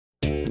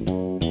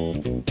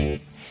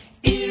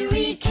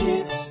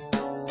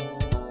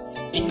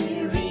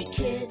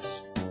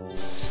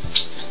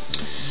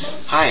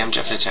I'm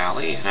Jeff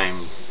Natale, and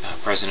I'm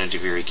president of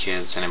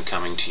ErieKIDS, and I'm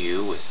coming to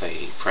you with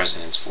a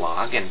president's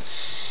vlog. And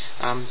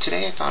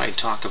today I thought I'd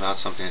talk about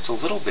something that's a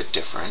little bit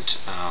different.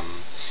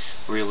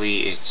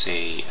 Really, it's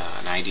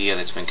an idea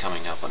that's been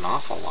coming up an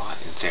awful lot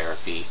in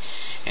therapy,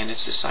 and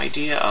it's this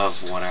idea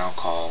of what I'll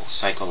call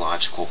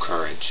psychological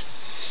courage.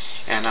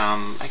 And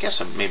I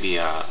guess maybe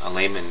a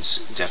layman's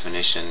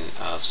definition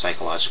of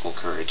psychological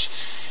courage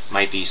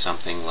might be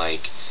something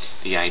like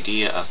the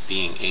idea of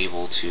being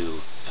able to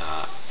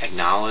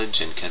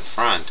acknowledge and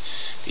confront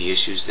the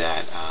issues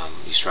that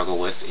you struggle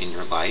with in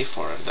your life,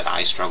 or that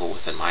I struggle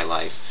with in my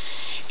life,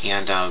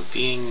 and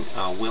being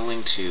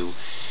willing to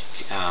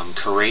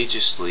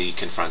courageously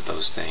confront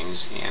those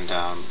things, and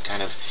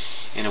kind of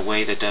in a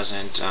way that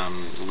doesn't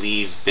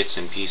leave bits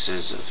and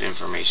pieces of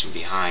information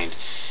behind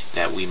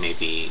that we may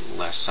be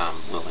less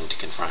willing to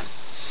confront.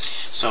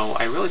 So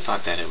I really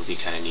thought that it would be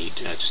kind of neat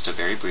just to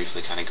very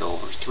briefly kind of go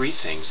over three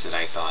things that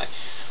I thought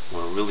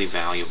were really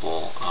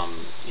valuable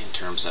in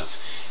terms of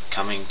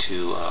coming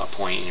to a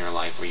point in your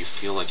life where you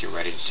feel like you're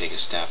ready to take a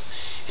step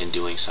in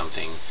doing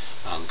something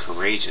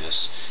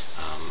courageous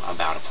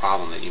about a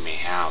problem that you may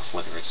have,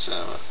 whether it's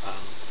a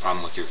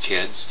problem with your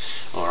kids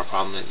or a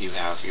problem that you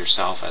have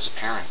yourself as a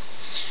parent.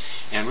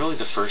 And really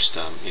the first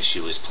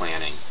issue is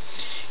planning.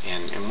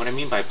 And what I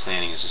mean by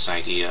planning is this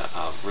idea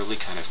of really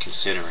kind of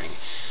considering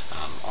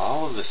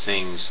all of the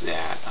things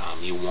that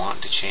you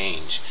want to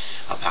change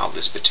about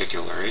this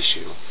particular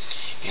issue,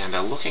 and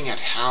looking at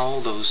how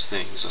those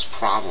things, those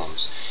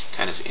problems,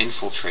 kind of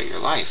infiltrate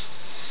your life,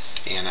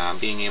 and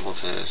being able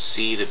to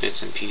see the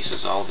bits and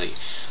pieces, all the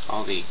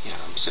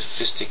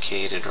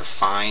sophisticated or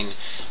fine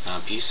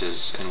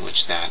pieces in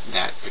which that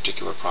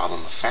particular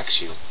problem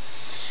affects you.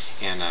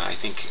 And I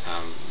think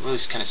really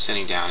kind of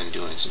sitting down and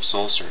doing some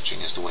soul searching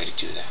is the way to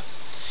do that.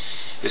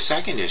 The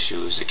second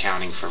issue is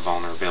accounting for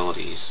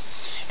vulnerabilities.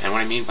 And what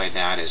I mean by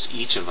that is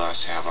each of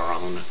us have our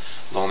own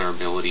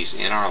vulnerabilities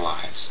in our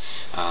lives,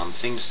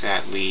 things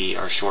that we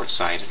are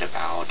short-sighted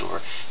about,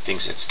 or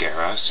things that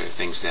scare us, or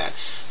things that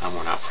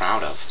we're not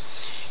proud of.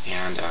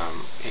 And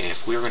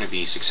if we're going to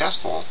be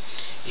successful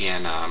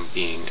in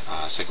being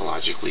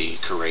psychologically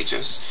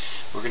courageous,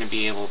 we're going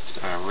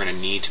to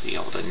need to be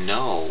able to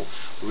know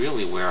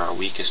really where our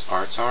weakest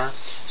parts are,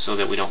 so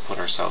that we don't put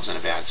ourselves in a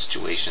bad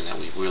situation that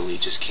we really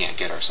just can't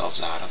get ourselves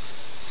out of.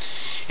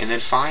 And then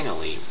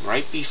finally,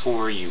 right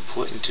before you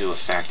put into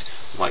effect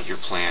what your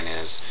plan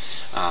is,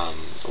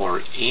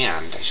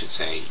 and I should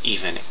say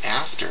even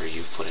after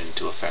you've put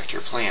into effect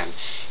your plan,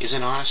 is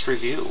an honest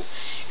review.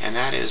 And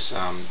that is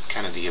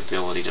kind of the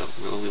ability to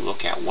really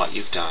look at what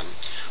you've done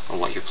or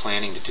what you're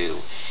planning to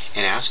do,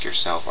 and ask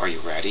yourself, are you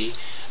ready?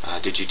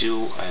 Did you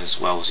do as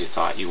well as you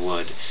thought you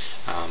would?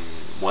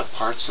 What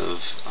parts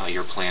of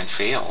your plan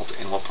failed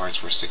and what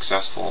parts were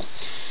successful?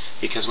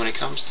 Because when it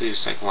comes to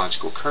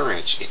psychological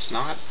courage, it's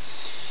not,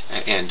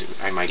 and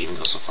I might even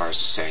go so far as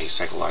to say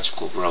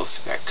psychological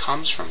growth that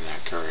comes from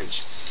that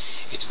courage,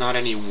 it's not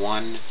any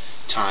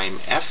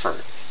one-time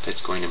effort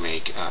that's going to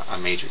make a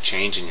major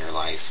change in your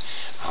life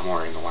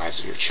or in the lives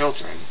of your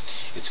children.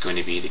 It's going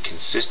to be the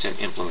consistent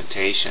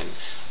implementation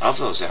of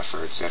those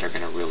efforts that are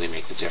going to really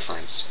make the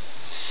difference.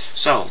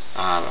 So,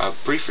 a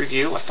brief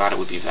review. I thought it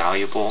would be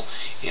valuable,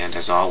 and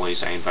as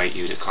always, I invite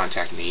you to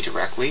contact me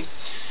directly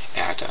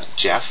at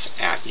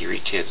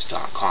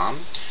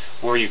jeff@eriekids.com,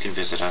 or you can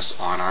visit us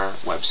on our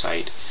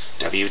website,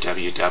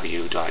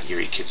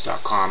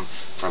 www.eriekids.com,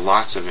 for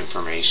lots of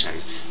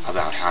information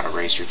about how to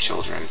raise your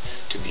children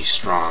to be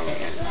strong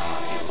and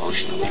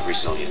emotionally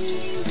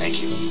resilient.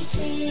 Thank you.